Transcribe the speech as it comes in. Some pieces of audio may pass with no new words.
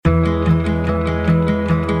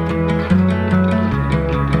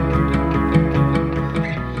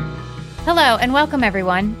Hello and welcome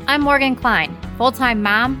everyone. I'm Morgan Klein, full-time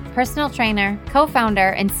mom, personal trainer, co-founder,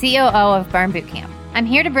 and COO of Burn Bootcamp. I'm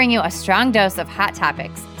here to bring you a strong dose of hot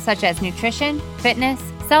topics such as nutrition, fitness,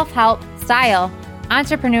 self-help, style,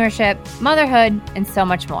 entrepreneurship, motherhood, and so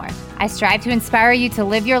much more. I strive to inspire you to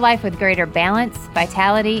live your life with greater balance,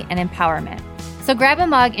 vitality, and empowerment. So grab a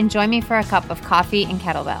mug and join me for a cup of coffee and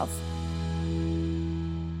kettlebells.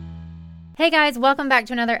 Hey guys, welcome back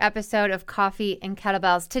to another episode of Coffee and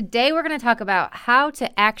Kettlebells. Today we're going to talk about how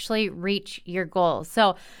to actually reach your goals.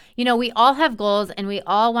 So, we all have goals and we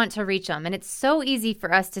all want to reach them. And it's so easy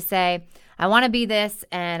for us to say, I want to be this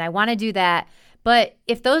and I want to do that. But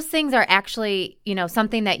if those things are actually,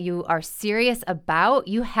 something that you are serious about,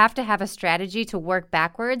 you have to have a strategy to work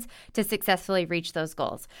backwards to successfully reach those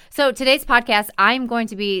goals. So today's podcast, I'm going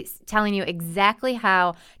to be telling you exactly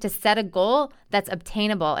how to set a goal that's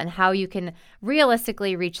obtainable and how you can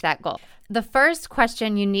realistically reach that goal. The first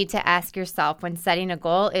question you need to ask yourself when setting a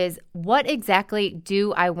goal is, what exactly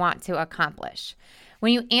do I want to accomplish?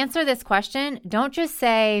 When you answer this question, don't just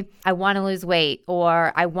say, I want to lose weight,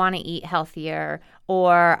 or I want to eat healthier,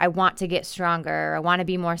 or I want to get stronger, or I want to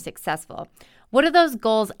be more successful. What do those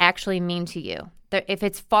goals actually mean to you? If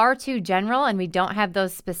it's far too general and we don't have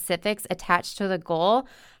those specifics attached to the goal,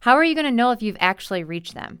 how are you going to know if you've actually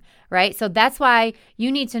reached them, right? So that's why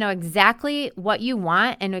you need to know exactly what you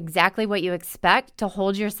want and exactly what you expect to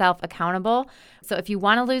hold yourself accountable. So if you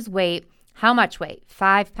want to lose weight, how much weight?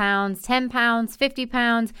 5 pounds, 10 pounds, 50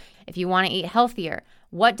 pounds? If you want to eat healthier,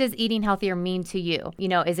 what does eating healthier mean to you?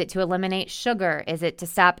 Is it to eliminate sugar? Is it to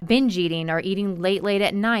stop binge eating or eating late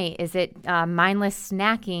at night? Is it mindless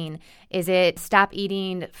snacking? Is it stop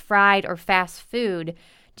eating fried or fast food?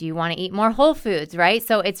 Do you want to eat more whole foods, right?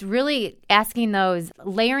 So it's really asking those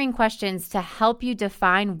layering questions to help you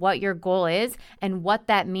define what your goal is and what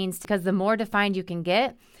that means, because the more defined you can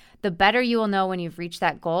get, the better you will know when you've reached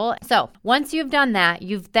that goal. So once you've done that,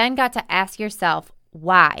 you've then got to ask yourself,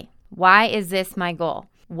 why? Why is this my goal?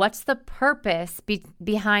 What's the purpose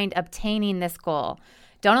behind obtaining this goal?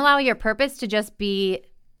 Don't allow your purpose to just be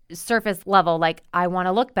surface level, like I want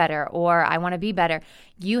to look better or I want to be better.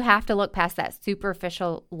 You have to look past that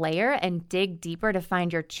superficial layer and dig deeper to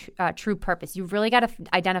find your true purpose. You've really got to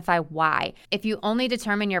identify why. If you only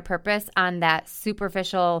determine your purpose on that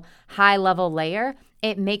superficial high level layer,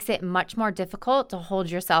 it makes it much more difficult to hold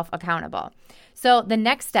yourself accountable. So the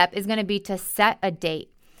next step is going to be to set a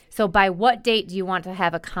date. So by what date do you want to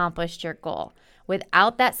have accomplished your goal?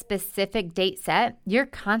 Without that specific date set, you're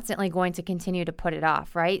constantly going to continue to put it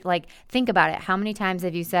off, right? Like, think about it. How many times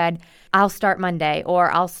have you said, I'll start Monday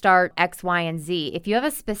or I'll start X, Y, and Z? If you have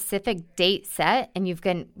a specific date set and you've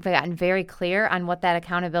gotten very clear on what that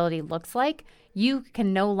accountability looks like, you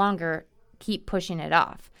can no longer keep pushing it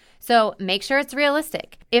off. So make sure it's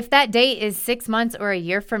realistic. If that date is 6 months or a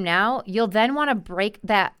year from now, you'll then want to break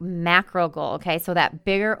that macro goal, okay? So that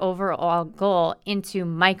bigger overall goal into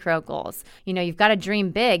micro goals. You've got to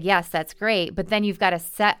dream big. Yes, that's great. But then you've got to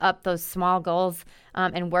set up those small goals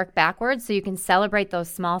and work backwards so you can celebrate those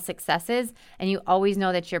small successes and you always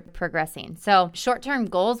know that you're progressing. So short-term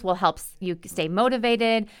goals will help you stay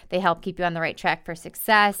motivated. They help keep you on the right track for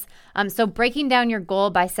success. So breaking down your goal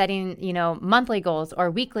by setting, monthly goals or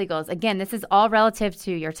weekly goals. Again, this is all relative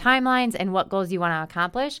to your timelines and what goals you want to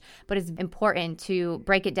accomplish, but it's important to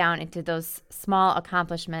break it down into those small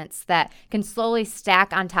accomplishments that can slowly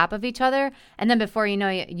stack on top of each other. And then before you know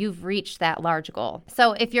it, you've reached that large goal.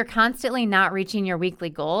 So if you're constantly not reaching your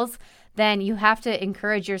weekly goals, then you have to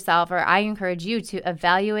encourage yourself, or I encourage you to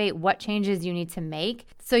evaluate what changes you need to make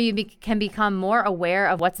so you can become more aware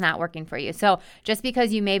of what's not working for you. So just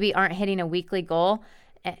because you maybe aren't hitting a weekly goal,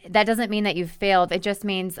 that doesn't mean that you've failed. It just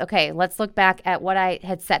means, okay, let's look back at what I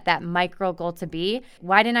had set that micro goal to be.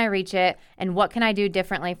 Why didn't I reach it? And what can I do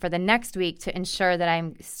differently for the next week to ensure that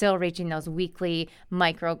I'm still reaching those weekly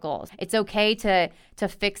micro goals? It's okay to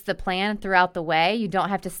fix the plan throughout the way. You don't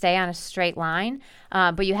have to stay on a straight line,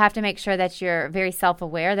 but you have to make sure that you're very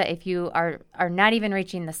self-aware that if you are not even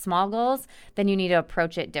reaching the small goals, then you need to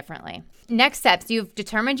approach it differently. Next steps, you've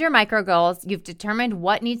determined your micro goals. You've determined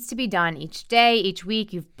what needs to be done each day, each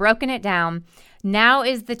week. You've broken it down. Now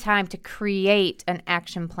is the time to create an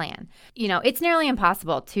action plan. It's nearly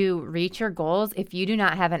impossible to reach your goals if you do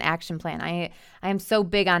not have an action plan. I am so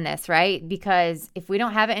big on this, right? Because if we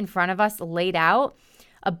don't have it in front of us laid out,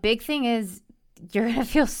 a big thing is you're going to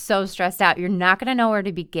feel so stressed out. You're not going to know where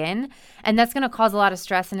to begin. And that's going to cause a lot of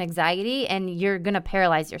stress and anxiety. And you're going to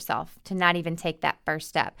paralyze yourself to not even take that first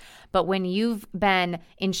step. But when you've been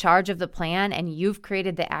in charge of the plan and you've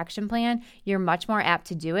created the action plan, you're much more apt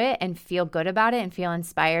to do it and feel good about it and feel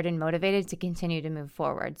inspired and motivated to continue to move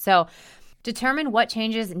forward. So Determine what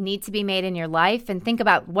changes need to be made in your life and think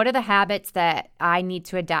about what are the habits that I need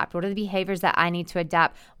to adopt? What are the behaviors that I need to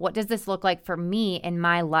adopt? What does this look like for me in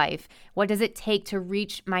my life? What does it take to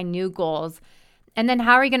reach my new goals? And then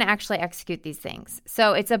how are you going to actually execute these things?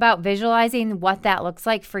 So it's about visualizing what that looks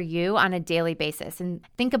like for you on a daily basis and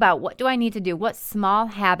think about what do I need to do? What small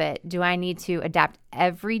habit do I need to adopt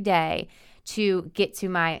every day to get to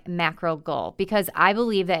my macro goal? Because I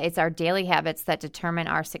believe that it's our daily habits that determine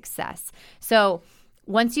our success. So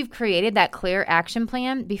once you've created that clear action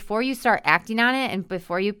plan, before you start acting on it and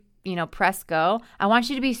before you press go, I want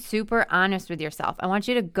you to be super honest with yourself. I want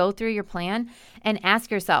you to go through your plan and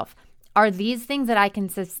ask yourself, are these things that I can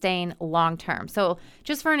sustain long term? So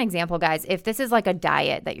just for an example, guys, if this is like a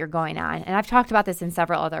diet that you're going on, and I've talked about this in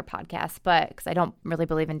several other podcasts, but because I don't really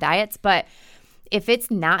believe in diets, but if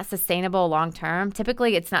it's not sustainable long term,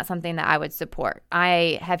 typically it's not something that I would support.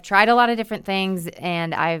 I have tried a lot of different things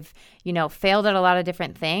and I've, failed at a lot of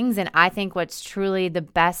different things. And I think what's truly the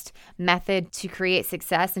best method to create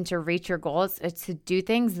success and to reach your goals is to do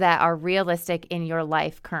things that are realistic in your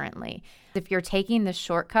life currently. If you're taking the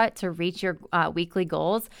shortcut to reach your weekly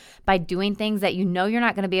goals by doing things that you're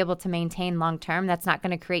not going to be able to maintain long term, that's not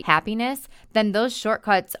going to create happiness, then those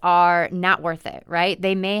shortcuts are not worth it, right?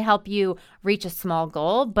 They may help you reach a small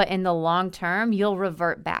goal, but in the long term, you'll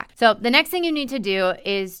revert back. So the next thing you need to do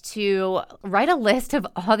is to write a list of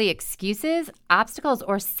all the excuses, obstacles,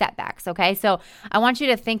 or setbacks, okay? So I want you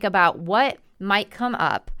to think about what might come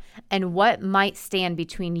up and what might stand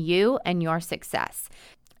between you and your success.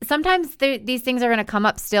 Sometimes these things are going to come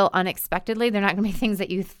up still unexpectedly. They're not going to be things that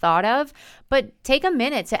you thought of, but take a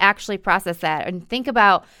minute to actually process that and think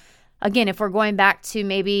about, again, if we're going back to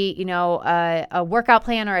maybe, a workout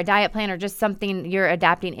plan or a diet plan or just something you're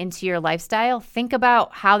adapting into your lifestyle, think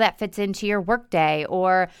about how that fits into your workday,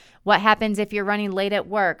 or what happens if you're running late at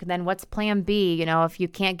work, then what's plan B, if you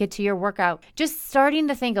can't get to your workout. Just starting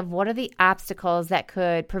to think of what are the obstacles that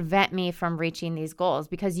could prevent me from reaching these goals,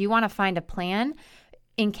 because you want to find a plan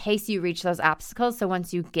in case you reach those obstacles. So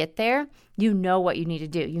once you get there, you know what you need to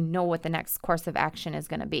do. You know what the next course of action is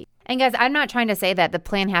going to be. And guys, I'm not trying to say that the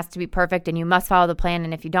plan has to be perfect and you must follow the plan,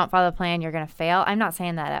 and if you don't follow the plan, you're going to fail. I'm not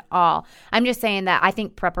saying that at all. I'm just saying that I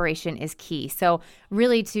think preparation is key. So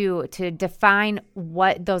really to define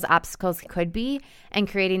what those obstacles could be and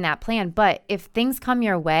creating that plan. But if things come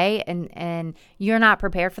your way and you're not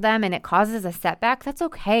prepared for them and it causes a setback, that's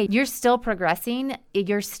okay. You're still progressing.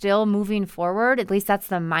 You're still moving forward. At least that's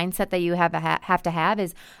the mindset that you have to have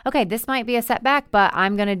is, okay, this might be a setback, but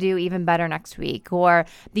I'm going to do even better next week. Or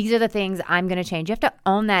these are the things I'm going to change. You have to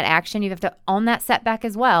own that action. You have to own that setback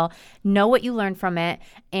as well. Know what you learned from it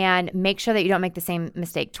and make sure that you don't make the same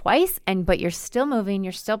mistake twice. But you're still moving.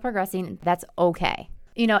 You're still progressing. That's okay.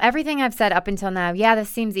 Everything I've said up until now, yeah, this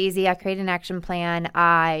seems easy. I create an action plan.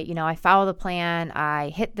 I follow the plan. I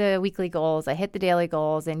hit the weekly goals. I hit the daily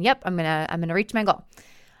goals. And yep, I'm going to reach my goal.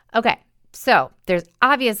 Okay. So there's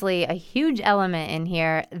obviously a huge element in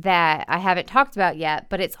here that I haven't talked about yet,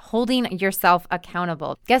 but it's holding yourself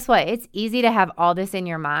accountable. Guess what? It's easy to have all this in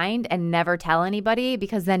your mind and never tell anybody,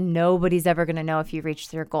 because then nobody's ever going to know if you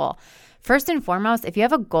reached your goal. First and foremost, if you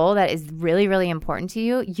have a goal that is really, really important to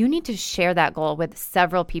you, you need to share that goal with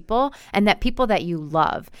several people, and that people that you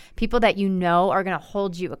love, people that you know are going to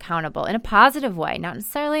hold you accountable in a positive way, not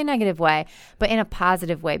necessarily a negative way, but in a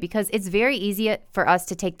positive way, because it's very easy for us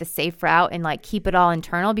to take the safe route and keep it all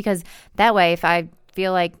internal, because that way, if I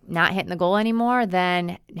feel like not hitting the goal anymore,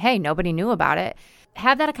 then hey, nobody knew about it.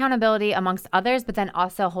 Have that accountability amongst others, but then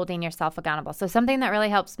also holding yourself accountable. So something that really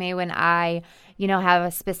helps me when I, have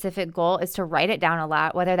a specific goal is to write it down a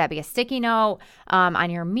lot, whether that be a sticky note on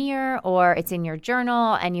your mirror or it's in your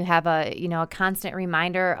journal, and you have a constant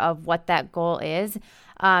reminder of what that goal is.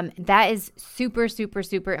 That is super, super,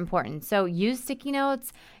 super important. So use sticky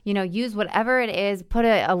notes, use whatever it is, put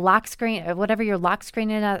a lock screen, whatever your lock screen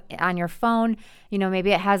is on your phone.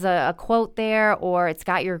 Maybe it has a quote there, or it's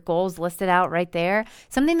got your goals listed out right there.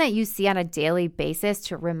 Something that you see on a daily basis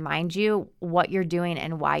to remind you what you're doing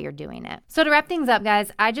and why you're doing it. So to wrap things up,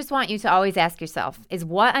 guys, I just want you to always ask yourself, is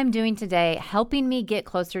what I'm doing today helping me get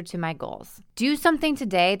closer to my goals? Do something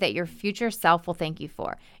today that your future self will thank you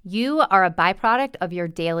for. You are a byproduct of your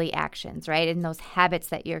daily actions, right? And those habits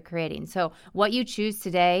that you're creating. So what you choose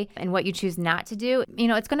today and what you choose not to do,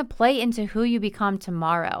 it's going to play into who you become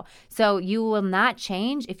tomorrow. So you will not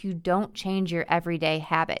change if you don't change your everyday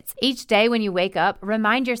habits. Each day when you wake up,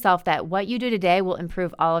 remind yourself that what you do today will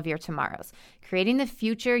improve all of your tomorrows. Creating the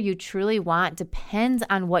future you truly want depends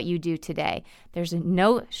on what you do today. There's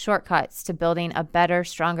no shortcuts to building a better,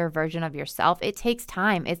 stronger version of yourself. It takes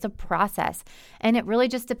time. It's a process. And it really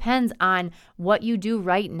just depends on what you do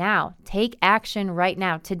right now. Take action right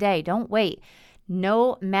now, today. Don't wait.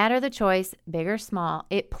 No matter the choice, big or small,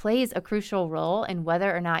 it plays a crucial role in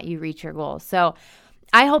whether or not you reach your goals. So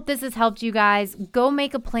I hope this has helped you guys. Go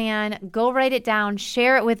make a plan, go write it down,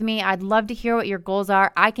 share it with me. I'd love to hear what your goals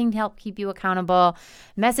are. I can help keep you accountable.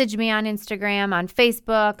 Message me on Instagram, on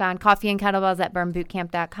Facebook, on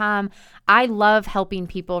coffeeandkettlebells@burnbootcamp.com. I love helping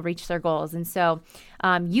people reach their goals. And so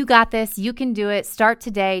you got this. You can do it. Start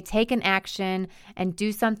today. Take an action and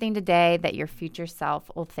do something today that your future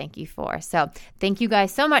self will thank you for. So thank you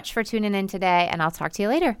guys so much for tuning in today, and I'll talk to you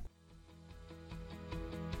later.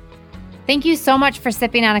 Thank you so much for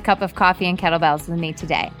sipping on a cup of coffee and kettlebells with me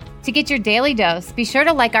today. To get your daily dose, be sure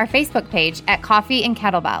to like our Facebook page at Coffee and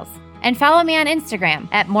Kettlebells and follow me on Instagram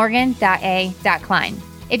at morgan.a.klein.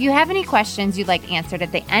 If you have any questions you'd like answered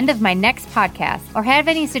at the end of my next podcast or have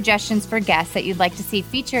any suggestions for guests that you'd like to see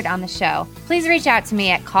featured on the show, please reach out to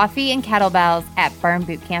me at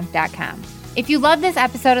coffeeandkettlebells@burnbootcamp.com. If you love this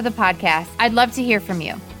episode of the podcast, I'd love to hear from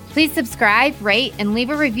you. Please subscribe, rate, and leave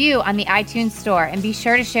a review on the iTunes store, and be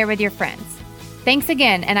sure to share with your friends. Thanks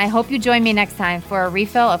again, and I hope you join me next time for a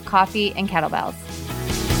refill of Coffee and Kettlebells.